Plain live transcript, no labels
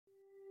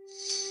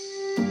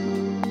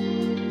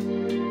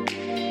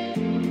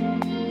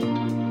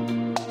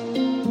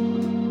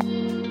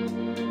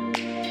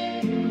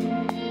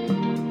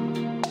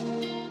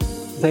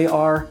They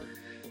are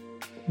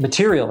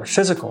material or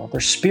physical,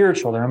 they're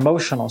spiritual, they're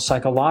emotional,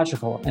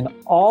 psychological, and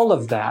all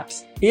of that,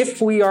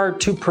 if we are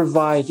to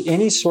provide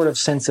any sort of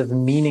sense of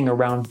meaning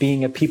around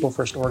being a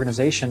people-first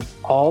organization,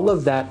 all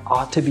of that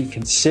ought to be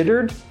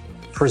considered,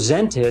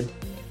 presented,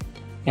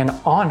 and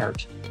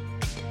honored.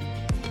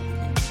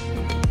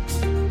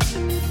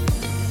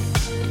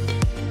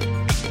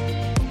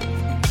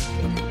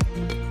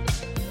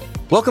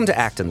 Welcome to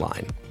Acton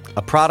Line,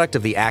 a product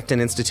of the Acton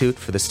Institute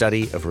for the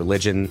Study of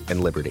Religion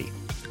and Liberty.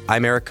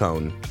 I'm Eric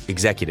Cohn,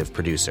 executive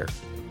producer.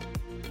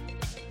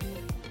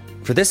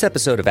 For this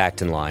episode of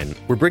Acton Line,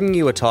 we're bringing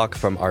you a talk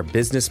from our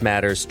Business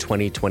Matters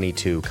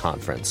 2022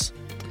 conference.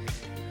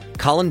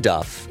 Colin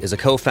Duff is a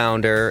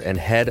co-founder and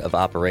head of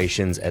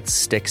operations at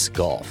Styx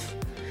Golf.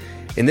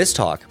 In this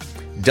talk,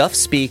 Duff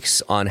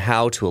speaks on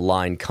how to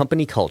align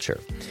company culture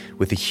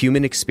with the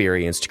human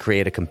experience to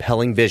create a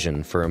compelling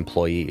vision for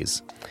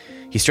employees.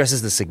 He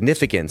stresses the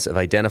significance of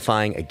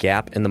identifying a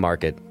gap in the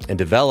market and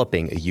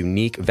developing a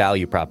unique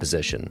value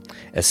proposition,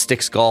 as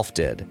Styx Golf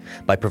did,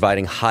 by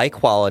providing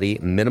high-quality,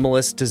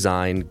 minimalist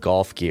design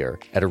golf gear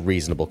at a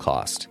reasonable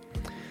cost.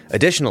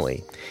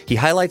 Additionally, he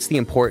highlights the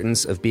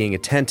importance of being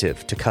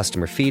attentive to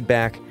customer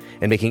feedback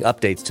and making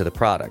updates to the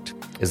product,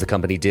 as the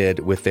company did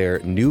with their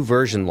new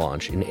version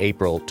launch in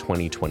April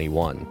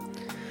 2021.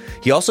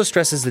 He also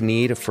stresses the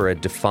need for a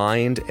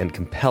defined and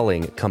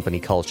compelling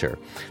company culture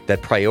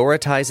that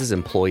prioritizes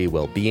employee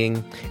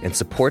well-being and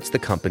supports the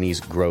company's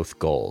growth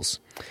goals.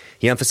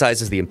 He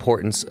emphasizes the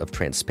importance of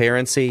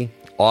transparency,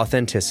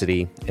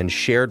 authenticity, and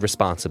shared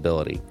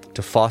responsibility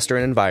to foster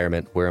an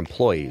environment where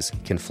employees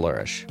can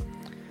flourish.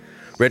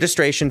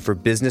 Registration for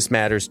Business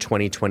Matters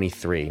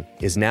 2023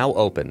 is now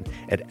open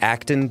at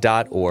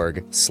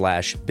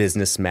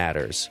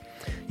acton.org/businessmatters.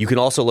 You can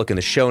also look in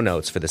the show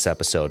notes for this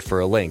episode for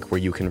a link where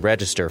you can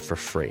register for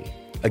free.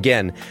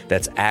 Again,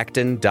 that's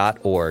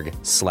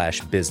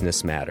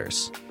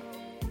acton.org/businessmatters.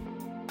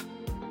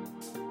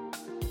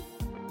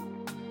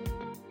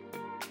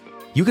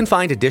 You can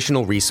find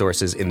additional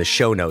resources in the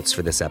show notes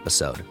for this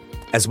episode,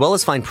 as well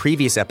as find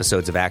previous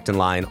episodes of Acton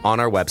Line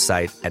on our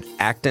website at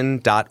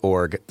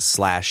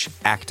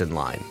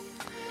acton.org/actonline.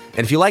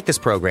 And if you like this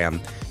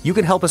program, you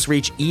can help us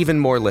reach even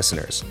more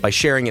listeners by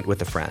sharing it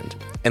with a friend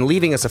and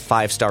leaving us a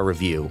 5-star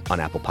review on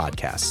Apple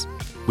Podcasts.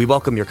 We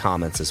welcome your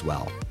comments as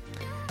well.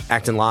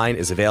 Acton Line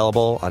is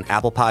available on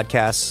Apple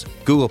Podcasts,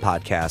 Google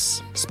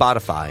Podcasts,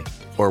 Spotify,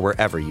 or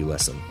wherever you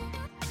listen.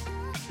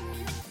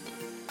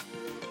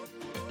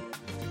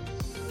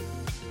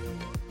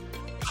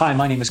 Hi,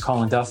 my name is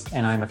Colin Duff,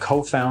 and I'm a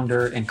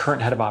co-founder and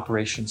current head of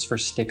operations for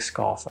Styx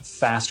Golf, a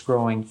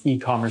fast-growing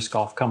e-commerce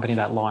golf company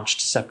that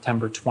launched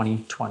September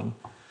 2020.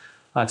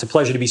 It's a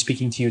pleasure to be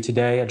speaking to you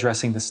today,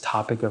 addressing this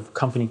topic of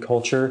company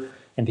culture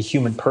and the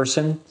human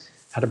person,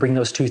 how to bring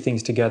those two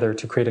things together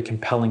to create a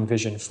compelling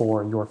vision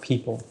for your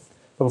people.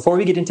 But before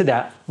we get into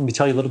that, let me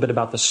tell you a little bit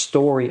about the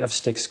story of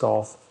Styx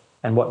Golf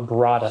and what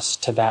brought us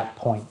to that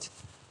point.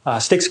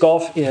 Styx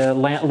Golf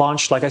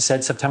launched, like I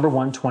said, September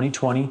 1,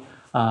 2020.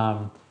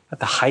 At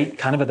the height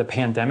of the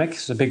pandemic.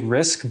 It's a big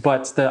risk,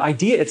 but the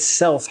idea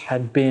itself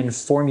had been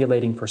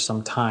formulating for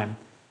some time.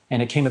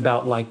 And it came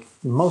about like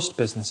most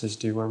businesses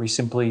do, where we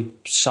simply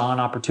saw an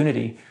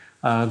opportunity.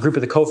 A group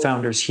of the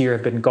co-founders here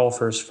have been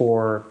golfers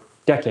for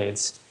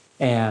decades.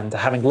 And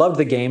having loved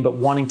the game, but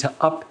wanting to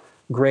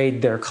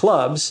upgrade their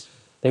clubs,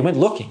 they went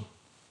looking.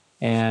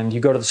 And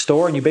you go to the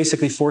store and you're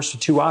basically forced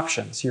with two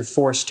options. You're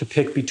forced to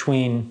pick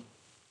between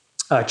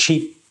a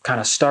cheap kind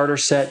of starter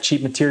set,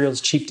 cheap materials,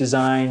 cheap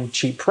design,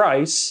 cheap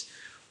price,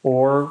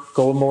 or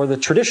go more the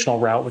traditional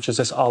route, which is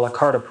this a la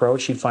carte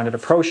approach you'd find at a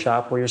pro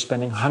shop where you're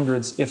spending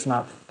hundreds, if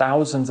not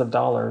thousands of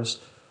dollars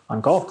on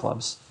golf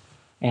clubs.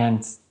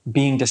 And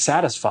being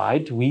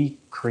dissatisfied, we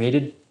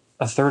created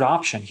a third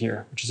option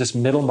here, which is this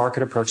middle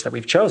market approach that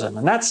we've chosen.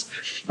 And that's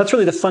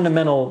really the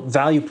fundamental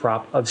value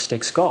prop of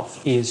Styx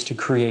Golf, is to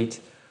create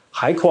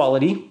high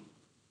quality,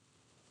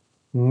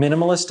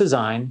 minimalist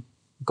design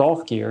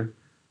golf gear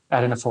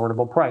at an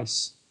affordable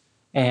price.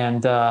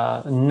 And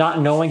not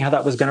knowing how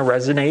that was going to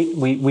resonate,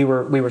 we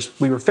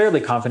were fairly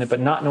confident, but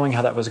not knowing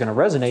how that was going to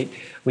resonate,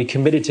 we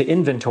committed to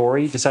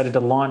inventory, decided to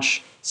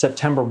launch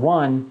September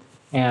 1,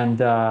 and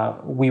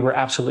we were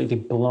absolutely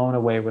blown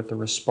away with the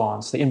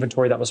response. The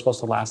inventory that was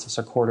supposed to last us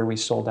a quarter, we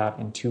sold out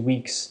in 2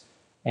 weeks,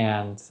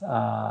 and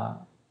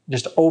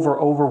just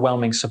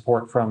overwhelming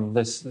support from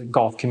this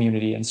golf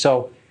community. And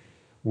so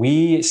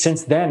we,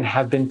 since then,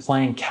 have been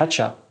playing catch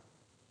up.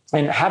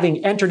 And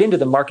having entered into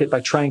the market by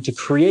trying to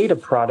create a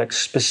product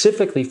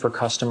specifically for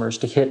customers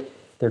to hit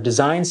their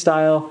design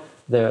style,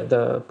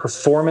 the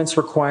performance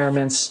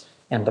requirements,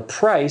 and the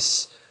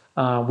price,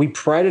 we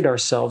prided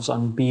ourselves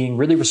on being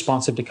really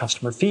responsive to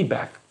customer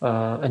feedback,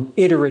 an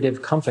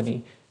iterative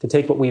company to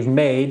take what we've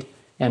made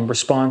and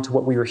respond to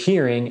what we were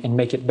hearing and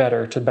make it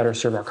better to better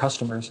serve our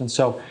customers. And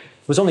so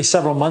it was only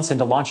several months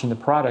into launching the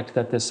product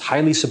that this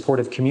highly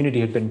supportive community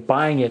had been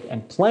buying it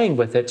and playing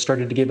with it,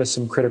 started to give us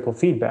some critical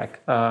feedback,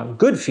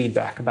 good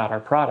feedback about our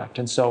product.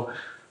 And so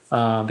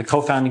the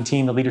co-founding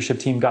team, the leadership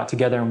team got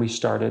together and we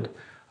started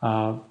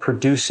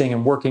producing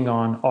and working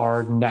on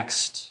our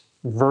next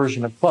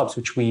version of clubs,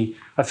 which we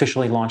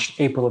officially launched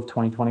April of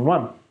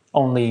 2021,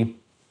 only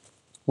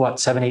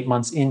 7-8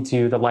 months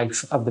into the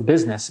life of the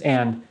business.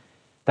 And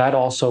that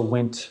also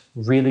went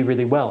really,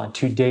 really well. And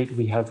to date,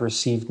 we have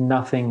received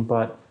nothing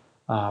but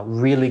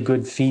really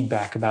good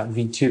feedback about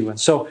V2. And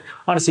so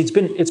honestly,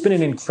 it's been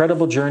an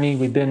incredible journey.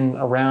 We've been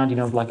around,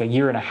 like a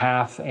year and a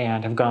half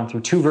and have gone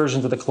through 2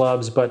 versions of the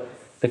clubs, but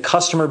the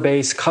customer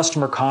base,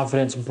 customer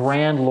confidence,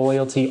 brand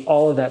loyalty,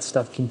 all of that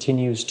stuff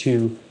continues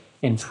to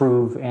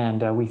improve.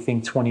 And we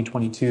think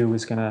 2022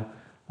 is going to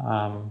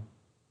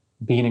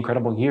be an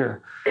incredible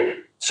year.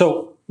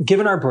 So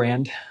given our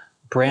brand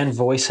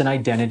voice and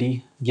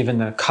identity, given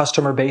the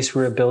customer base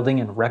we were building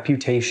and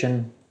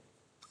reputation,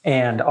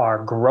 and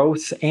our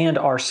growth and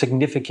our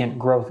significant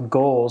growth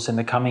goals in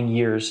the coming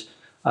years,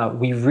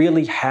 we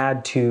really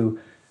had to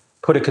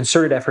put a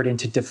concerted effort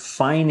into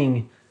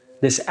defining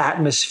this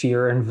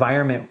atmosphere,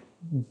 environment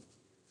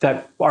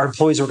that our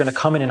employees were going to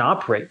come in and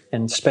operate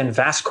and spend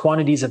vast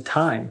quantities of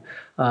time,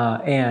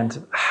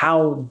 and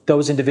how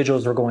those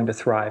individuals were going to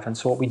thrive. And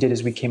so what we did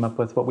is we came up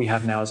with what we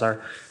have now as our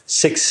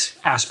 6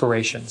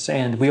 aspirations.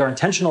 And we are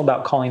intentional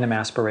about calling them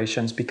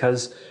aspirations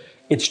because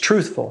it's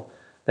truthful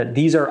that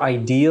these are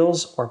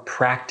ideals or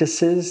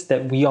practices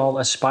that we all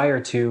aspire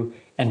to,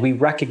 and we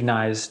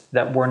recognize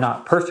that we're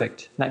not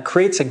perfect. And that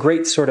creates a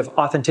great sort of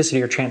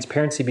authenticity or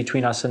transparency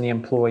between us and the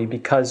employee,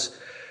 because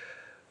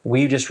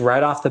we just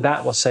right off the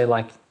bat will say,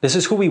 this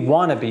is who we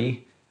want to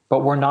be,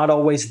 but we're not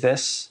always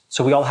this.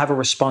 So we all have a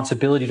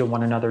responsibility to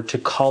one another to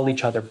call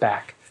each other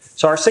back.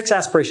 So our 6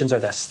 aspirations are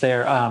this.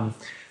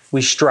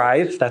 We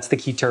strive, that's the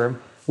key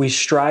term. We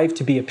strive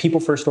to be a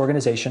people-first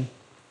organization.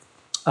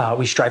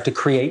 We strive to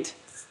create.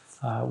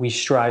 We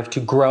strive to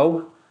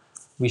grow.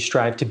 We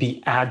strive to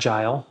be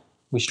agile.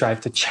 We strive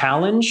to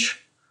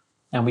challenge.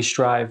 And we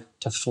strive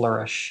to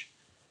flourish.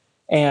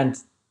 And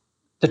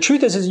the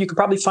truth is you could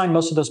probably find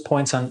most of those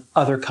points on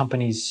other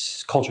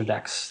companies' culture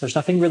decks. There's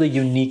nothing really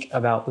unique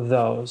about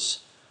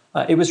those.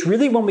 It was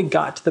really when we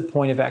got to the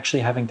point of actually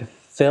having to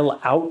fill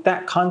out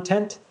that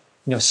content,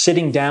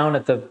 sitting down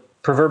at the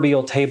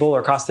proverbial table or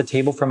across the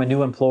table from a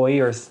new employee,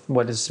 or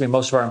most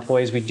of our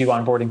employees, we do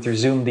onboarding through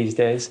Zoom these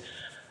days.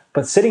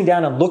 But sitting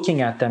down and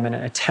looking at them and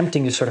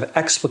attempting to sort of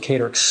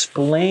explicate or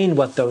explain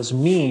what those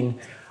mean,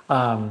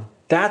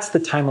 that's the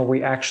time where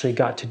we actually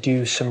got to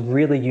do some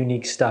really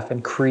unique stuff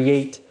and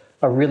create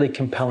a really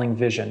compelling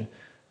vision.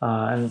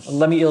 And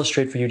let me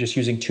illustrate for you just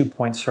using 2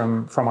 points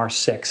from our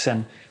 6.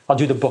 And I'll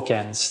do the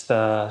bookends,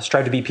 the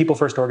strive to be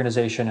people-first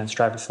organization and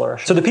strive to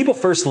flourish. So the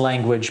people-first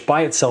language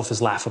by itself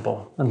is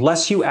laughable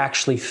unless you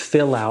actually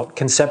fill out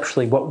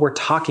conceptually what we're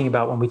talking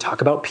about when we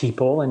talk about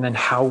people and then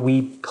how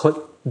we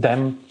put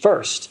them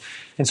first.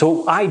 And so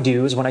what I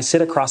do is when I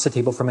sit across the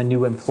table from a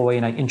new employee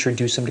and I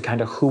introduce them to kind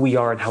of who we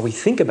are and how we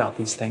think about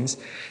these things,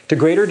 to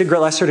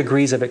lesser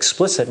degrees of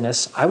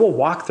explicitness, I will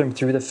walk them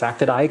through the fact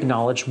that I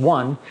acknowledge,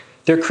 1,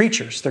 they're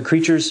creatures. They're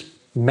creatures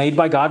made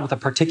by God with a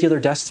particular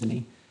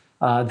destiny.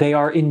 They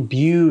are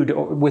imbued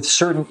with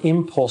certain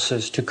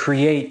impulses to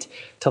create,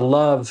 to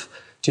love,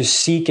 to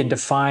seek and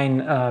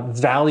define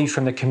value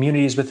from the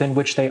communities within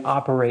which they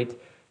operate,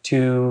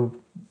 to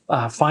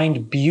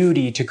find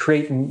beauty, to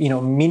create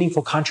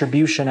meaningful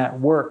contribution at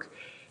work.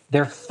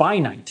 They're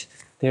finite.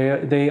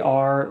 They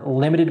are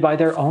limited by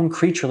their own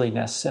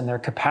creatureliness and their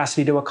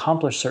capacity to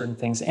accomplish certain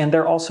things. And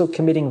they're also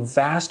committing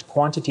vast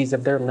quantities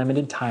of their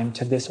limited time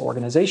to this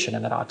organization,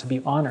 and that ought to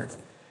be honored.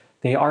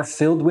 They are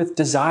filled with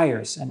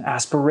desires and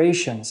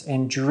aspirations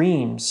and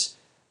dreams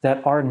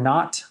that are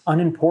not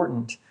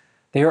unimportant.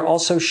 They are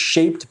also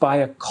shaped by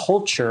a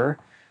culture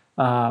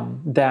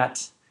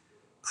that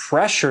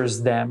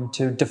pressures them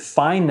to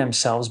define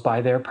themselves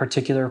by their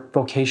particular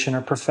vocation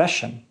or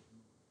profession,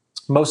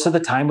 most of the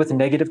time with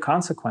negative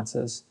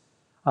consequences.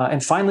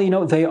 And finally,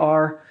 they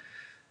are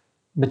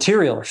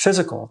material or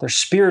physical, they're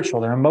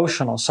spiritual, they're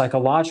emotional,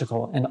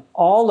 psychological, and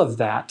all of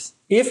that,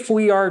 if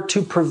we are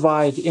to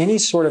provide any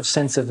sort of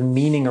sense of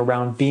meaning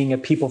around being a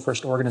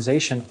people-first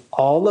organization,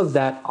 all of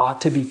that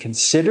ought to be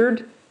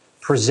considered,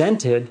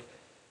 presented,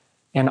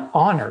 and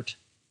honored.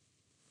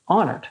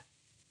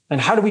 And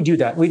how do we do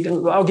that?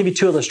 I'll give you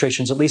 2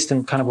 illustrations, at least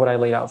in kind of what I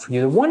laid out for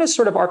you. One is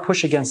sort of our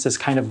push against this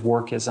kind of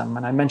workism,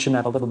 and I mentioned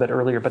that a little bit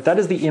earlier, but that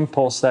is the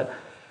impulse that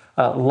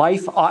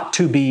life ought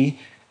to be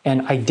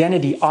and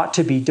identity ought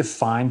to be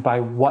defined by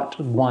what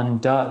one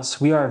does.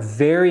 We are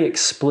very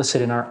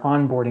explicit in our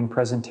onboarding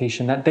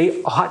presentation that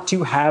they ought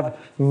to have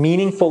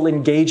meaningful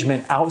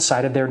engagement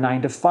outside of their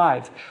 9 to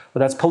 5,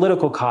 whether that's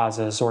political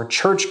causes or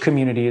church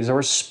communities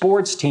or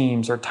sports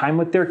teams or time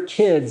with their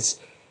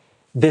kids.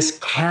 This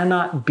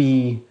cannot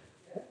be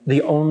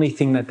the only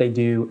thing that they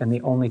do and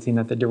the only thing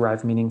that they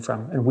derive meaning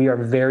from. And we are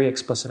very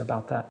explicit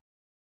about that.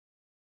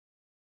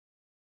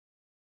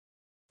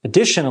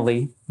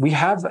 Additionally, we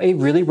have a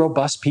really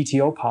robust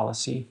PTO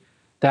policy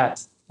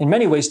that, in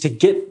many ways, to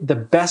get the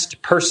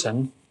best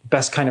person,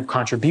 best kind of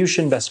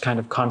contribution, best kind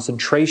of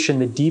concentration,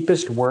 the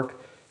deepest work,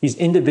 these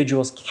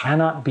individuals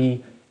cannot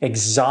be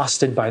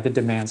exhausted by the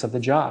demands of the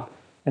job.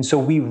 And so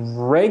we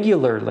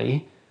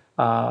regularly,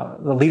 the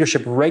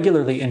leadership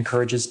regularly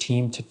encourages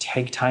team to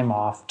take time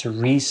off, to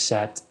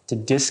reset, to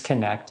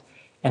disconnect,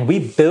 and we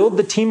build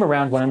the team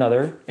around one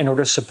another in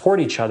order to support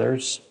each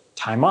other's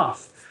time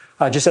off.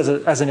 Just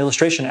as an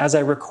illustration, as I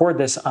record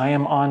this, I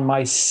am on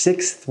my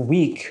 6th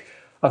week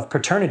of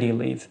paternity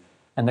leave,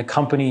 and the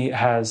company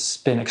has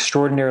been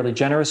extraordinarily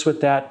generous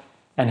with that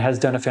and has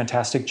done a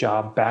fantastic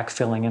job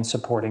backfilling and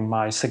supporting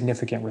my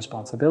significant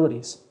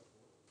responsibilities.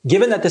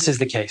 Given that this is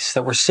the case,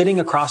 that we're sitting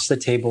across the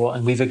table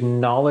and we've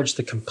acknowledged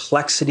the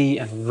complexity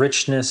and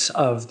richness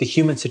of the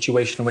human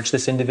situation in which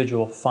this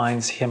individual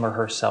finds him or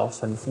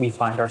herself, and we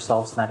find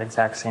ourselves in that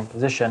exact same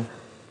position,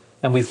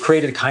 and we've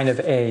created kind of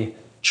a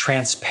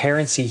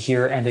transparency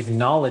here and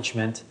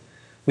acknowledgement,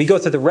 we go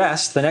through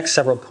the next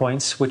several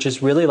points, which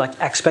is really like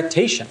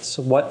expectations,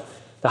 what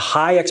the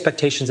high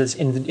expectations of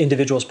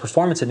individuals'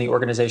 performance in the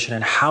organization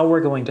and how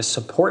we're going to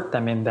support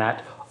them in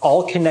that,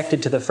 all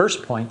connected to the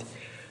first point,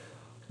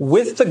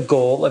 with the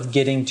goal of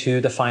getting to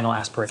the final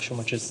aspiration,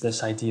 which is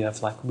this idea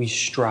of like we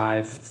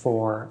strive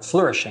for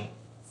flourishing.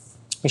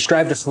 We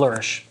strive to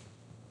flourish.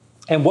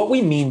 And what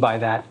we mean by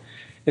that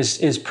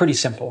is pretty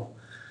simple.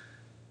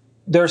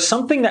 There's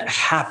something that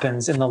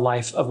happens in the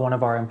life of one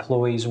of our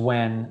employees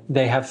when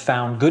they have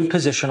found good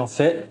positional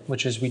fit,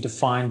 which is we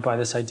defined by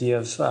this idea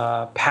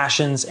of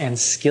passions and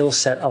skill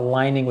set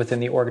aligning within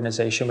the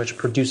organization, which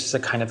produces a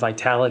kind of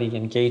vitality,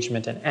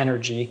 engagement, and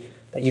energy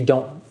that you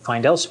don't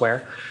find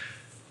elsewhere.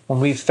 When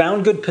we've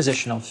found good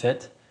positional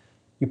fit,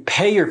 you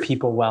pay your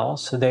people well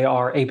so they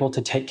are able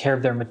to take care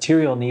of their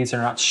material needs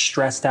and are not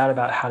stressed out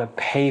about how to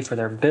pay for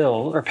their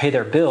bill or pay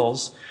their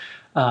bills.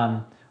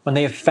 When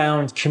they have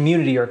found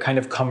community or kind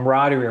of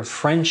camaraderie or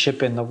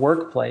friendship in the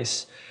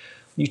workplace,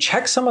 you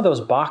check some of those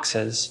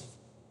boxes,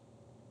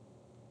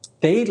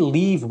 they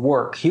leave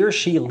work, he or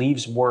she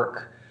leaves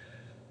work,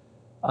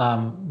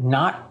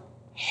 not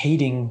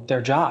hating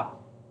their job,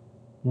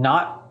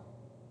 not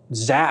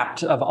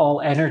zapped of all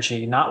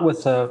energy, not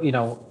with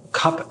a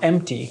cup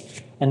empty,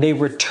 and they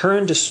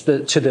return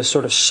to the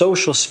sort of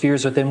social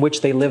spheres within which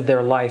they live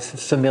their life,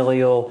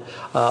 familial,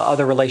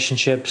 other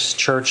relationships,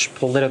 church,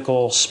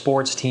 political,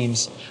 sports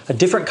teams, a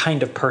different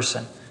kind of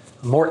person,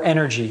 more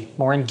energy,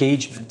 more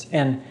engagement.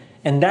 And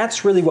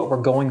that's really what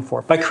we're going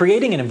for. By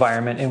creating an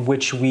environment in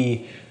which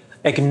we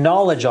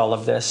acknowledge all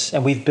of this,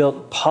 and we've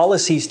built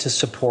policies to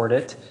support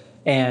it,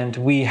 and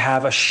we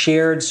have a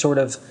shared sort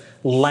of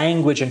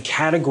language and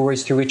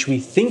categories through which we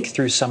think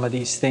through some of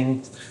these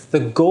things, the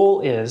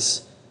goal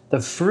is,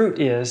 the fruit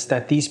is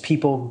that these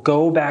people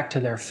go back to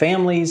their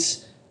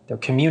families, their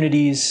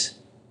communities,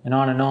 and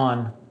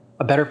on,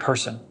 a better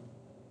person.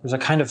 There's a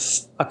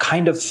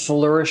kind of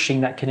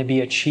flourishing that can be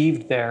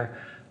achieved there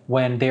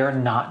when they're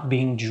not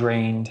being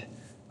drained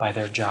by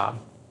their job.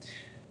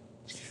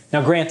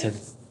 Now, granted,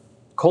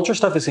 culture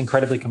stuff is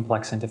incredibly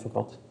complex and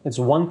difficult. It's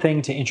one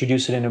thing to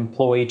introduce an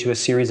employee to a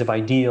series of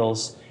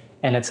ideals,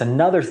 and it's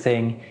another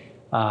thing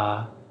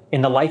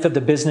in the life of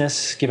the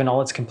business, given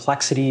all its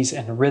complexities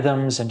and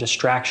rhythms and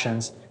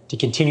distractions, to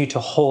continue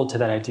to hold to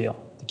that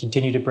ideal, to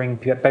continue to bring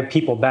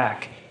people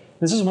back.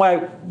 This is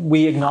why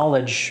we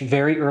acknowledge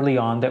very early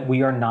on that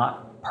we are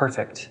not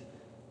perfect.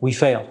 We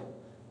fail,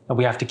 and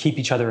we have to keep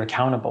each other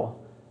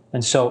accountable.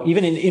 And so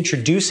even in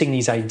introducing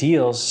these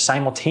ideals,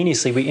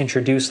 simultaneously we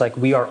introduce like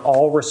we are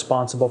all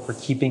responsible for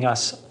keeping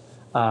us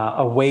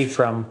away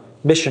from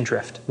mission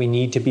drift. We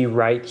need to be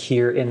right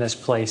here in this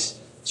place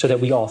so that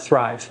we all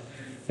thrive.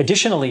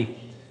 Additionally,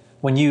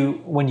 when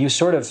you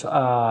sort of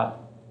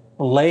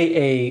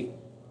lay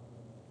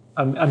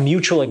a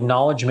mutual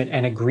acknowledgement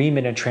and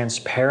agreement and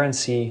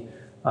transparency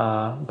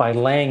by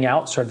laying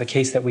out sort of the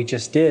case that we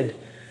just did,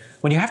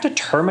 when you have to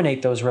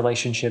terminate those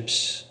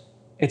relationships,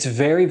 it's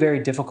very, very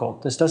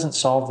difficult. This doesn't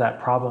solve that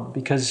problem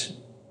because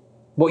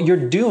what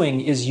you're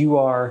doing is you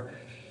are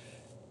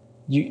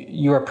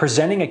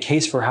presenting a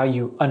case for how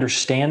you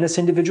understand this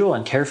individual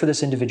and care for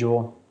this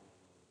individual.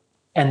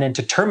 And then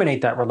to terminate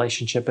that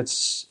relationship,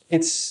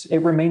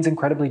 it remains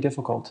incredibly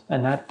difficult.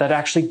 And that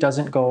actually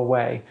doesn't go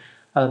away.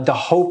 The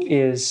hope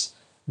is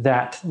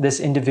that this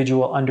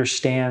individual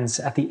understands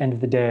at the end of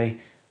the day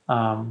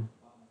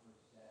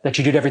that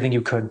you did everything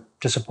you could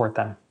to support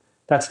them.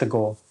 That's the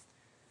goal.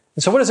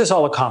 And so what does this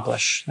all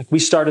accomplish? Like we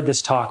started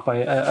this talk by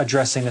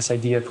addressing this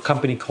idea of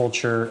company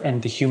culture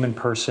and the human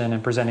person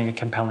and presenting a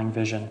compelling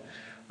vision.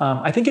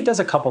 I think it does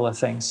a couple of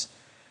things.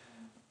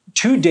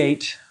 To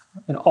date,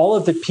 and all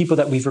of the people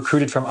that we've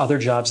recruited from other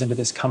jobs into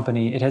this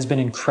company, it has been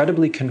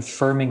incredibly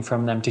confirming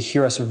from them to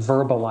hear us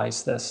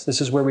verbalize this.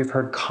 This is where we've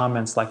heard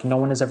comments like, no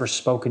one has ever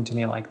spoken to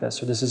me like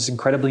this, or this is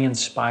incredibly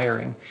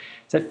inspiring.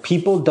 It's that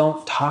people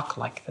don't talk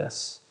like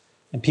this,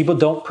 and people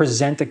don't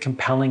present a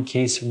compelling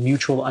case of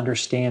mutual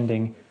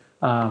understanding.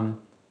 And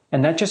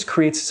that just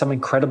creates some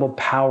incredible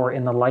power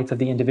in the life of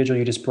the individual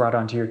you just brought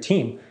onto your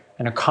team.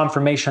 and a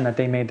confirmation that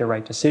they made the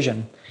right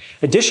decision.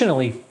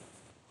 Additionally,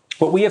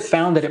 what we have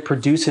found that it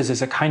produces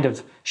is a kind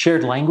of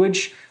shared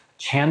language,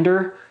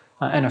 candor,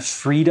 and a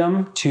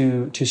freedom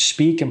to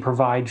speak and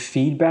provide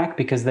feedback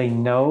because they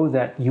know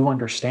that you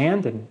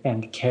understand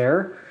and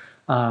care.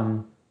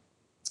 And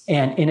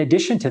in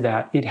addition to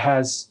that, it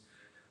has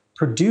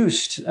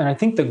produced, and I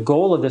think the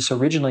goal of this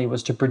originally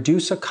was to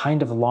produce a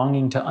kind of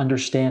longing to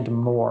understand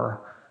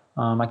more.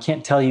 I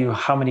can't tell you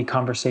how many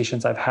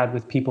conversations I've had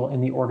with people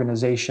in the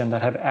organization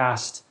that have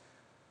asked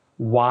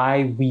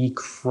why we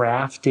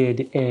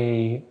crafted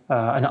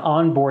an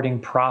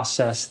onboarding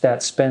process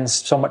that spends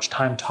so much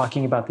time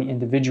talking about the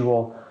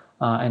individual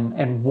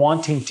and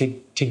wanting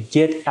to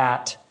get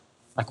at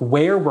like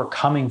where we're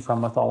coming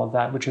from with all of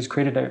that, which has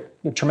created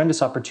a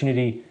tremendous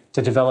opportunity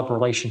to develop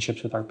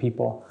relationships with our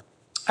people.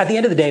 At the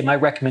end of the day, my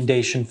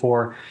recommendation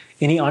for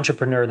any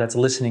entrepreneur that's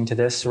listening to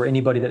this or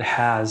anybody that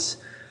has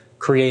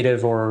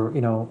creative or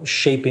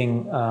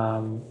shaping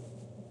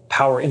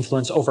power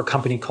influence over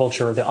company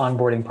culture, the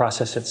onboarding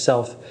process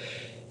itself,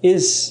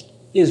 is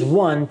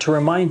one, to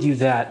remind you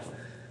that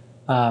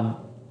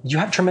you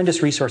have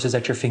tremendous resources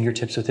at your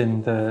fingertips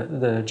within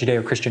the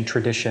Judeo-Christian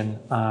tradition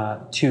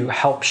to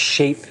help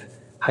shape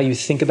how you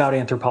think about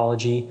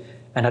anthropology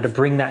and how to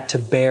bring that to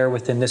bear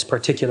within this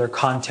particular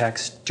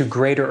context to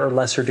greater or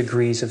lesser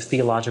degrees of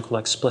theological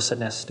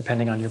explicitness,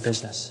 depending on your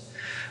business.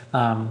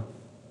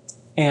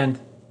 And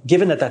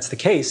given that that's the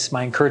case,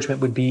 my encouragement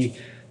would be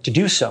to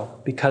do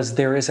so, because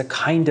there is a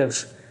kind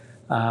of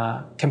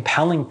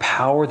compelling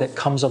power that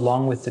comes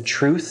along with the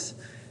truth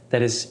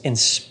that is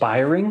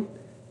inspiring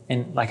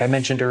and, like I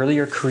mentioned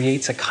earlier,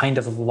 creates a kind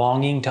of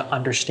longing to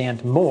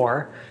understand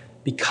more,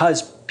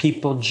 because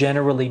people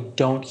generally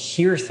don't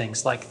hear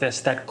things like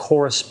this that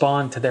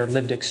correspond to their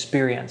lived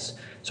experience.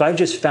 So I've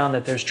just found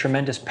that there's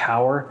tremendous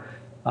power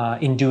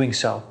in doing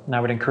so, and I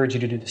would encourage you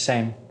to do the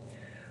same.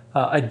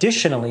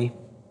 Additionally,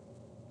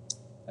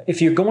 if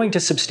you're going to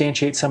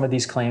substantiate some of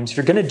these claims, if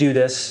you're going to do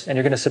this and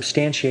you're going to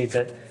substantiate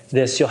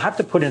this, you'll have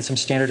to put in some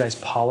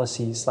standardized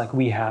policies like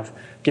we have.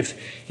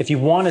 If you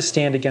want to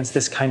stand against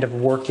this kind of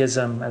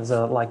workism as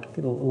a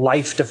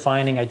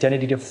life-defining,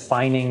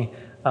 identity-defining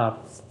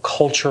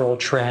cultural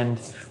trend,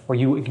 where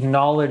you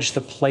acknowledge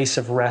the place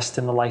of rest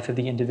in the life of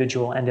the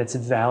individual and its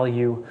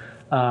value,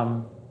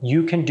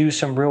 you can do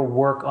some real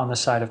work on the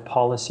side of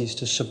policies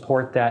to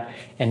support that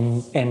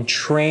and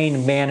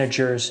train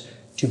managers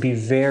to be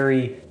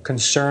very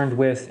concerned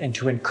with and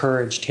to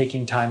encourage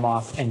taking time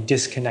off and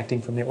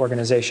disconnecting from the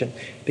organization.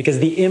 Because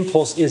the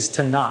impulse is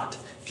to not.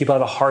 People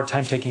have a hard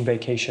time taking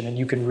vacation, and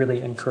you can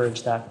really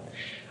encourage that.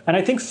 And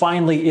I think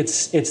finally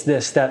it's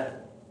this,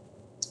 that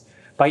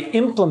by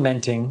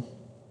implementing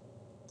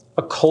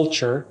a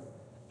culture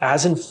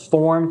as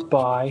informed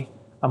by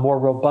a more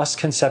robust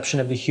conception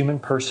of the human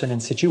person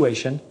and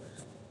situation,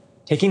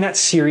 taking that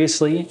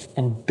seriously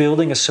and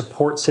building a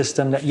support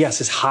system that,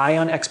 yes, is high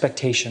on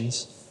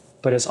expectations,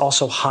 but is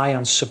also high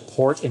on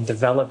support and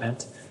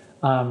development,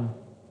 you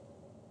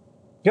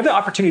have the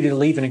opportunity to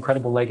leave an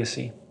incredible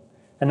legacy.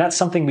 And that's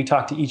something we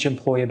talk to each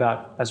employee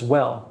about as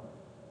well.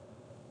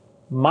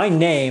 My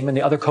name and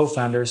the other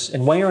co-founders,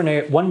 in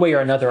one way or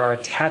another, are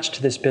attached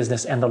to this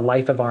business and the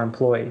life of our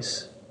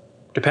employees.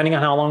 Depending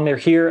on how long they're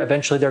here,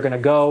 eventually they're going to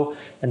go,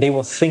 and they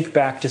will think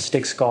back to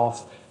Styx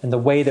Golf and the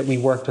way that we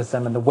worked with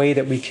them and the way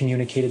that we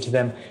communicated to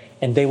them,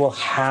 and they will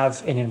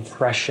have an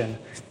impression.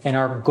 And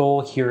our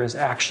goal here is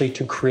actually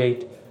to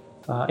create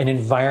an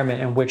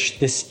environment in which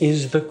this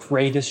is the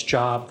greatest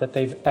job that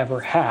they've ever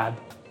had,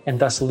 and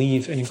thus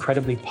leave an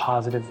incredibly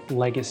positive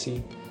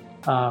legacy.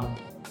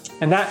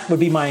 And that would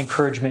be my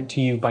encouragement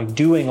to you. By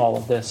doing all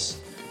of this,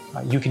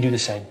 you can do the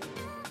same.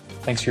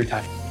 Thanks for your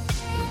time.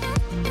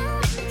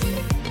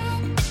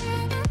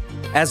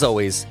 As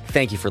always,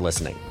 thank you for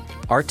listening.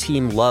 Our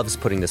team loves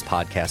putting this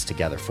podcast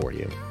together for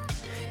you.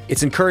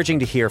 It's encouraging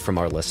to hear from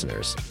our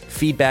listeners.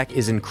 Feedback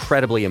is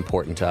incredibly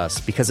important to us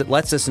because it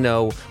lets us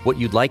know what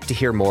you'd like to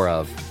hear more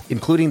of,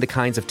 including the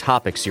kinds of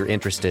topics you're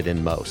interested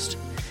in most.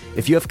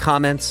 If you have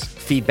comments,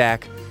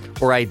 feedback,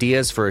 or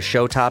ideas for a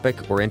show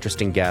topic or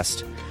interesting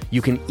guest,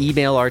 you can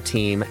email our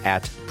team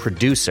at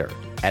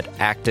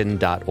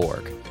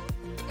producer@acton.org.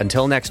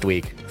 Until next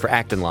week, for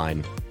Acton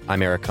Line,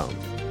 I'm Eric Kohn.